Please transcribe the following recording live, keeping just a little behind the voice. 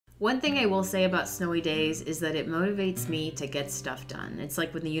One thing I will say about snowy days is that it motivates me to get stuff done. It's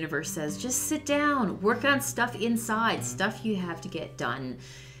like when the universe says, just sit down, work on stuff inside, stuff you have to get done.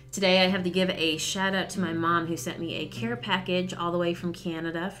 Today I have to give a shout out to my mom who sent me a care package all the way from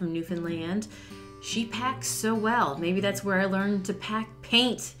Canada, from Newfoundland. She packs so well. Maybe that's where I learned to pack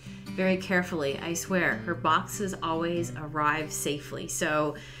paint very carefully. I swear, her boxes always arrive safely.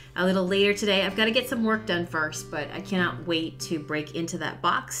 So a little later today, I've got to get some work done first, but I cannot wait to break into that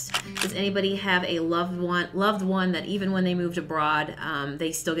box. Does anybody have a loved one that even when they moved abroad,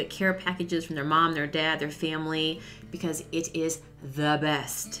 they still get care packages from their mom, their dad, their family, because it is the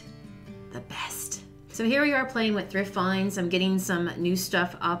best. The best. So here we are playing with thrift finds. I'm getting some new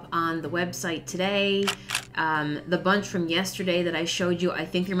stuff up on the website today. The bunch from yesterday that I showed you, I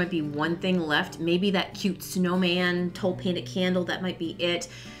think there might be one thing left. Maybe that cute snowman toll painted candle, that might be it.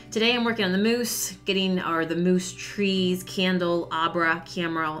 Today I'm working on the moose, the moose trees, candle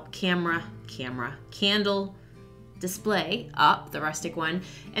display up, the rustic one,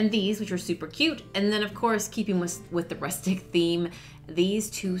 and these, which are super cute. And then of course, keeping with the rustic theme, these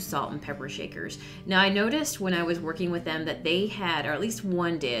two salt and pepper shakers. Now I noticed when I was working with them that they had, or at least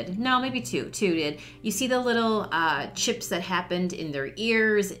one did, no, maybe two did. You see the little chips that happened in their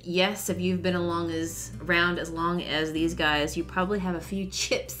ears? Yes, if you've been around as long as these guys, you probably have a few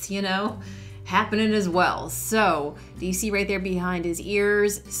chips, you know, happening as well. So do you see right there behind his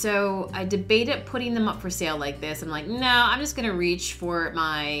ears? So I debated putting them up for sale like this. I'm like, no, I'm just gonna reach for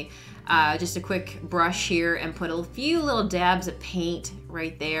my just a quick brush here and put a few little dabs of paint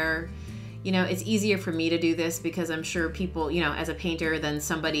right there. You know, it's easier for me to do this because I'm sure people, you know, as a painter than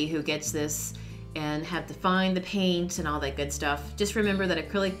somebody who gets this and have to find the paint and all that good stuff. Just remember that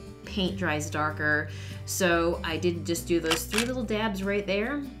acrylic paint dries darker. So I did just do those 3 little dabs right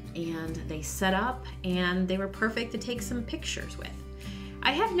there, and they set up and they were perfect to take some pictures with.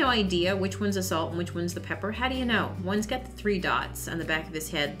 I have no idea which one's the salt and which one's the pepper. How do you know? One's got the 3 dots on the back of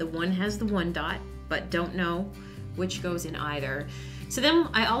his head. The one has the 1 dot, but don't know which goes in either. So then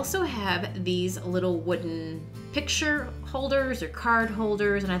I also have these little wooden picture holders or card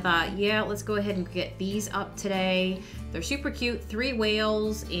holders, and I thought, yeah, let's go ahead and get these up today. They're super cute, 3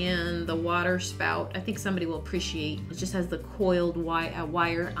 whales and the water spout. I think somebody will appreciate. It just has the coiled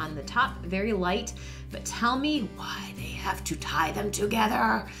wire on the top, very light, but tell me why they have to tie them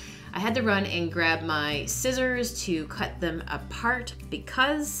together. I had to run and grab my scissors to cut them apart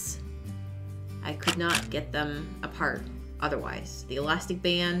because I could not get them apart otherwise. The elastic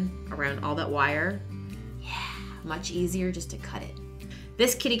band around all that wire, yeah, much easier just to cut it.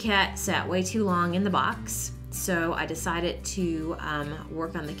 This kitty cat sat way too long in the box, so I decided to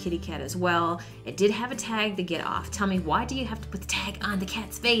work on the kitty cat as well. It did have a tag to get off. Tell me, why do you have to put the tag on the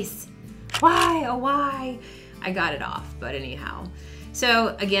cat's face? Why, oh why? I got it off, but anyhow.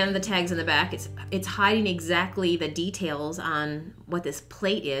 So again, the tag's in the back. It's hiding exactly the details on what this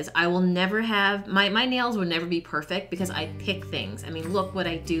plate is. I will never have, my nails will never be perfect because I pick things. I mean, look what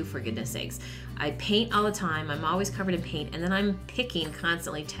I do, for goodness sakes. I paint all the time. I'm always covered in paint, and then I'm picking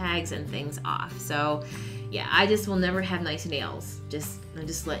constantly tags and things off. So yeah, I just will never have nice nails. I'm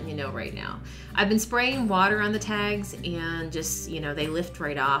just letting you know right now. I've been spraying water on the tags and just, you know, they lift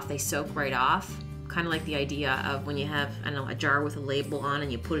right off. They soak right off. Kind of like the idea of when you have, I don't know, a jar with a label on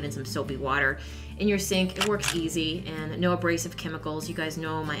and you put it in some soapy water in your sink. It works easy and no abrasive chemicals. You guys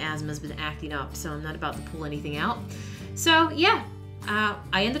know my asthma's been acting up, so I'm not about to pull anything out. So yeah,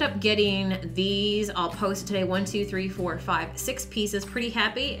 I ended up getting these all posted today. 1, 2, 3, 4, 5, 6 pieces. Pretty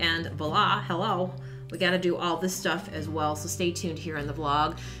happy, and voila, hello. We got to do all this stuff as well, so stay tuned here on the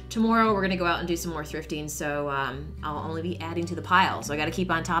vlog. Tomorrow we're going to go out and do some more thrifting, so I'll only be adding to the pile, so I got to keep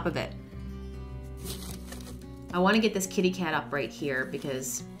on top of it. I want to get this kitty cat up right here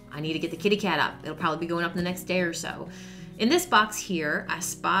because I need to get the kitty cat up. It'll probably be going up in the next day or so. In this box here, I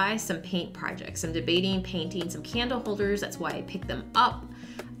spy some paint projects. I'm debating painting some candle holders. That's why I picked them up.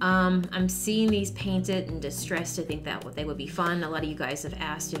 I'm seeing these painted and distressed. I think that they would be fun. A lot of you guys have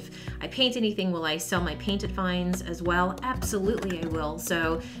asked if I paint anything, will I sell my painted finds as well? Absolutely I will.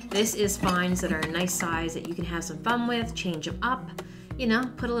 So this is finds that are a nice size that you can have some fun with, change them up, you know,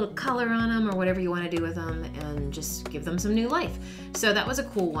 put a little color on them or whatever you want to do with them and just give them some new life. So that was a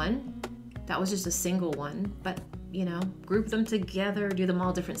cool one. That was just a single one, but you know, group them together, do them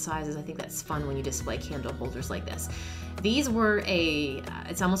all different sizes. I think that's fun when you display candle holders like this. These were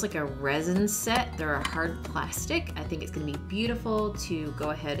it's almost like a resin set. They're a hard plastic. I think it's gonna be beautiful to go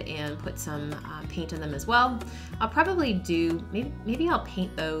ahead and put some paint on them as well. I'll probably do, maybe I'll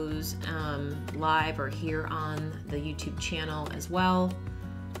paint those live or here on the YouTube channel as well.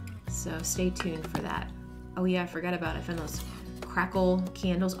 So stay tuned for that. Oh yeah, I forgot about it. I found crackle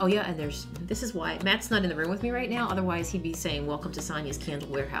candles. Oh yeah, and this is why Matt's not in the room with me right now. Otherwise he'd be saying, welcome to Sonia's candle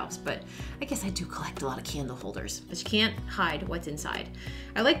warehouse. But I guess I do collect a lot of candle holders, but you can't hide what's inside.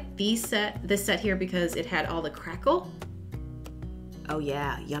 I like this set here because it had all the crackle. Oh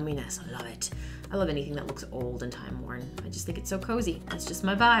yeah, yumminess, I love it. I love anything that looks old and time worn. I just think it's so cozy. That's just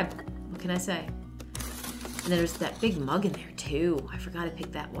my vibe. What can I say? And then there's that big mug in there too. I forgot to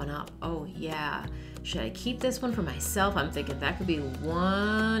pick that one up. Oh yeah. Should I keep this one for myself? I'm thinking that could be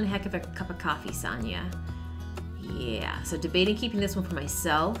one heck of a cup of coffee, Sonia. Yeah, so debating keeping this one for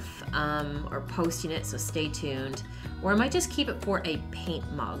myself or posting it, so stay tuned. Or I might just keep it for a paint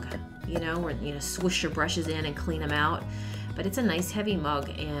mug, you know, where you know, swoosh your brushes in and clean them out. But it's a nice heavy mug,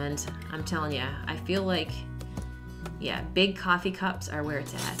 and I'm telling you, I feel like, yeah, big coffee cups are where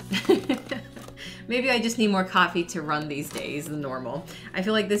it's at. Maybe I just need more coffee to run these days than normal. I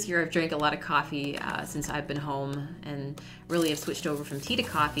feel like this year I've drank a lot of coffee since I've been home, and really have switched over from tea to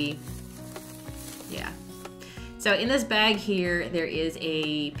coffee. Yeah. So in this bag here, there is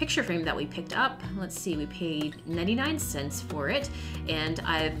a picture frame that we picked up. Let's see, we paid 99 cents for it, and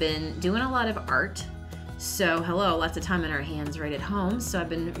I've been doing a lot of art. So hello, lots of time in our hands right at home. So I've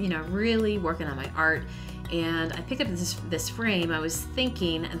been, you know, really working on my art. And I picked up this frame. I was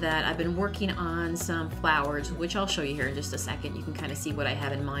thinking that I've been working on some flowers, which I'll show you here in just a second. You can kind of see what I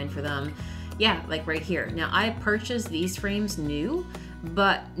have in mind for them. Yeah, like right here. Now I purchased these frames new,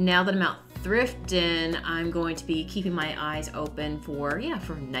 but now that I'm out thrifting, I'm going to be keeping my eyes open for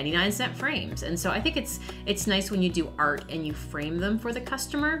 99-cent frames. And so I think it's nice when you do art and you frame them for the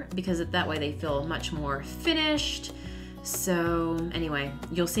customer, because that way they feel much more finished. So anyway,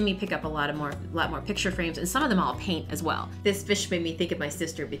 you'll see me pick up a lot more picture frames, and some of them I'll paint as well. This fish made me think of my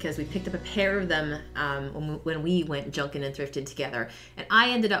sister because we picked up a pair of them when we went junking and thrifting together, and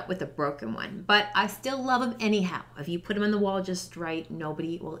I ended up with a broken one, but I still love them anyhow. If you put them on the wall just right,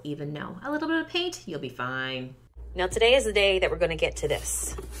 nobody will even know. A little bit of paint, you'll be fine. Now today is the day that we're going to get to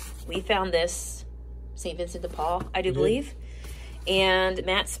this. We found this St. Vincent de Paul, I do believe, and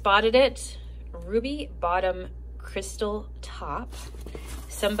Matt spotted it. Ruby bottom crystal top.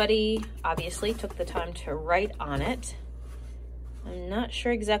 Somebody obviously took the time to write on it. I'm not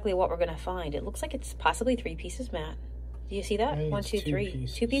sure exactly what we're going to find. It looks like it's possibly 3 pieces, Matt. Do you see that? 1, 2, 3.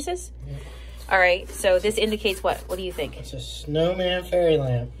 Pieces. 2 pieces? Yeah. All right, so this indicates what? What do you think? It's a snowman fairy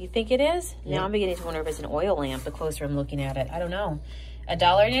lamp. You think it is? Yeah. Now I'm beginning to wonder if it's an oil lamp the closer I'm looking at it. I don't know.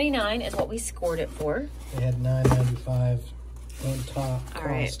 $1.99 is what we scored it for. They had $9.95 on top. All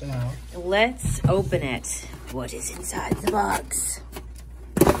right, out. Let's open it. What is inside the box?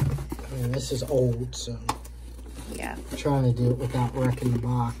 I mean, this is old, so yeah, I'm trying to do it without wrecking the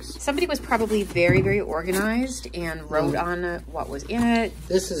box. Somebody was probably very, very organized and wrote on what was in it.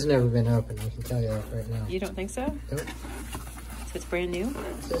 This has never been opened, I can tell you that right now. You don't think so? Nope. So it's brand new?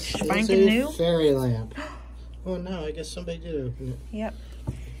 This is Spanking new? Fairy lamp. Oh no, I guess somebody did open it. Yep.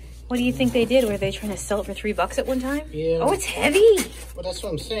 What do you think they did? Were they trying to sell it for $3 at one time? Yeah. Oh, it's heavy. Well, that's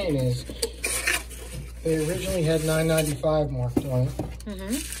what I'm saying is, they originally had $9.95 marked on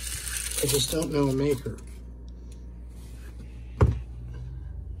it. I just don't know a maker.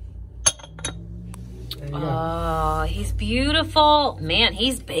 Oh, he's beautiful. Man,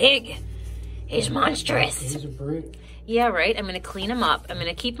 he's big. He's monstrous. He's a brute. Yeah, right. I'm going to clean them up. I'm going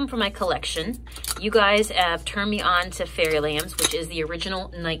to keep them for my collection. You guys have turned me on to fairy lamps, which is the original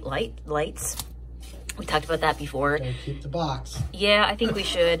night lights. We talked about that before. Gotta keep the box. Yeah, I think we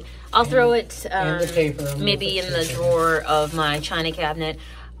should. I'll throw it and the paper. maybe in the drawer of my china cabinet.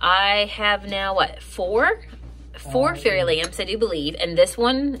 I have now, what, four fairy lamps, I do believe. And this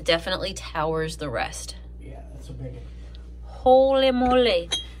one definitely towers the rest. Yeah, that's a big one. Holy moly.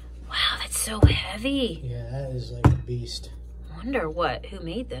 Wow, that's so heavy. Yeah, that is like a beast. Wonder who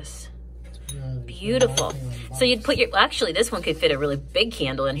made this. Beautiful. So you'd put your, actually this one could fit a really big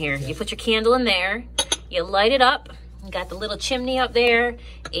candle in here. Yeah. You put your candle in there, you light it up, you got the little chimney up there,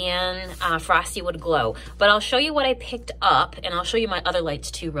 and Frosty would glow. But I'll show you what I picked up, and I'll show you my other lights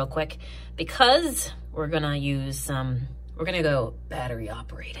too real quick, because we're gonna use we're gonna go battery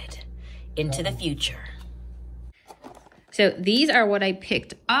operated into the future. So these are what I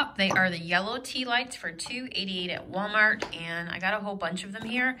picked up. They are the yellow tea lights for $2.88 at Walmart, and I got a whole bunch of them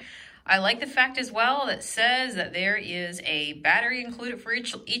here. I like the fact as well that says that there is a battery included for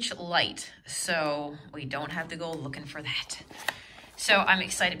each light, so we don't have to go looking for that. So I'm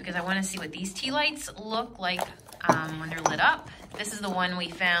excited because I want to see what these tea lights look like when they're lit up. This is the one we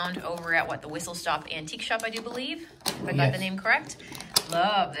found over at the Whistle Stop Antique Shop, I do believe, if I got the name correct.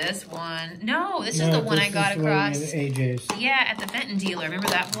 love this one. No, this is the one I got across. AJ's. Yeah, at the Fenton dealer. Remember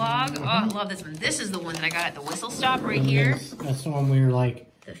that vlog? Oh, I love this one. This is the one that I got at the Whistle Stop right here. That's the one we were like,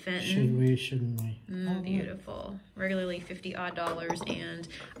 the Fenton. should we, shouldn't we? Beautiful. Regularly $50 odd, and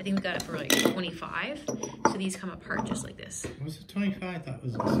I think we got it for like 25. So these come apart just like this. Was it 25? I thought it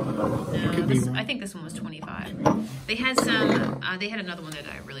was. No, I think this one was 25. They had some. They had another one that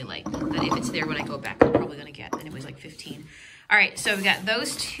I really liked. That if it's there when I go back, I'm probably gonna get. And it was like 15. All right, so we got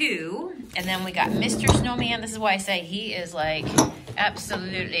those two, and then we got Mr. Snowman. This is why I say he is like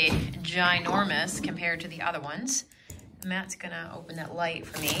absolutely ginormous compared to the other ones. Matt's gonna open that light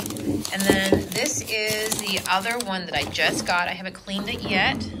for me. And then this is the other one that I just got. I haven't cleaned it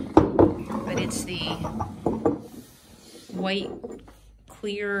yet, but it's the white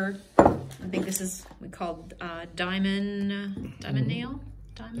clear, I think this is, we called diamond nail?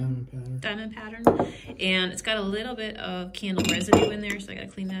 Diamond pattern. And it's got a little bit of candle residue in there, so I gotta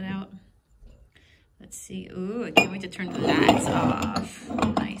clean that out. Let's see. Ooh, I can't wait to turn the lights off.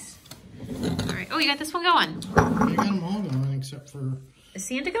 Nice. All right. Oh, you got this one going. I got them all going except for... Is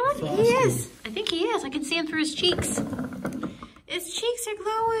Santa going? Frosty. He is. I think he is. I can see him through his cheeks. His cheeks are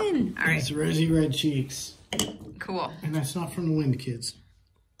glowing. All right. It's rosy red cheeks. Cool. And that's not from the wind, kids.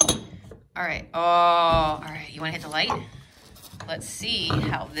 All right. Oh, all right. You want to hit the light? Let's see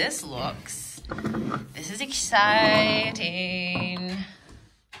how this looks. This is exciting.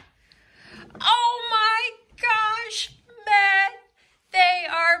 Oh my gosh, Matt. They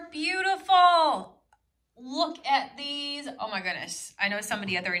are beautiful. Look at these. Oh my goodness. I know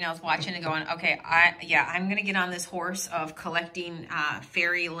somebody out there right now is watching and going, okay, I'm going to get on this horse of collecting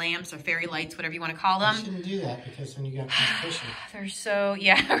fairy lamps or fairy lights, whatever you want to call them. You shouldn't do that because then you got competition. They're so,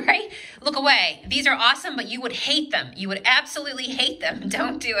 yeah, right? Look away. These are awesome, but you would hate them. You would absolutely hate them.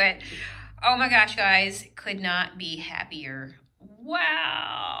 Don't do it. Oh my gosh, guys. Could not be happier.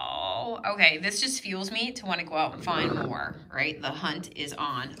 Wow. Okay, this just fuels me to want to go out and find more, right? The hunt is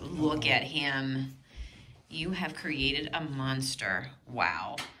on. Look at him. You have created a monster.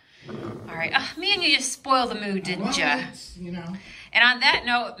 Wow. All right. Oh, man, you just spoiled the mood, didn't you? You know. And on that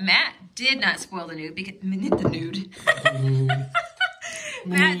note, Matt did not spoil the mood because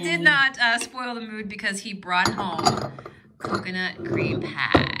Matt did not spoil the mood because he brought home coconut cream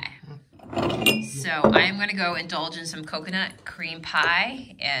pie. So I'm going to go indulge in some coconut cream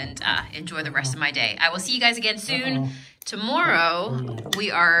pie and enjoy the rest of my day. I will see you guys again soon. Tomorrow,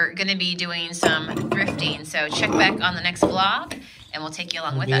 we are going to be doing some thrifting. So check back on the next vlog, and we'll take you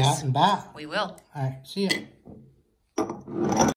along with us. Out and back. We will. All right. See ya.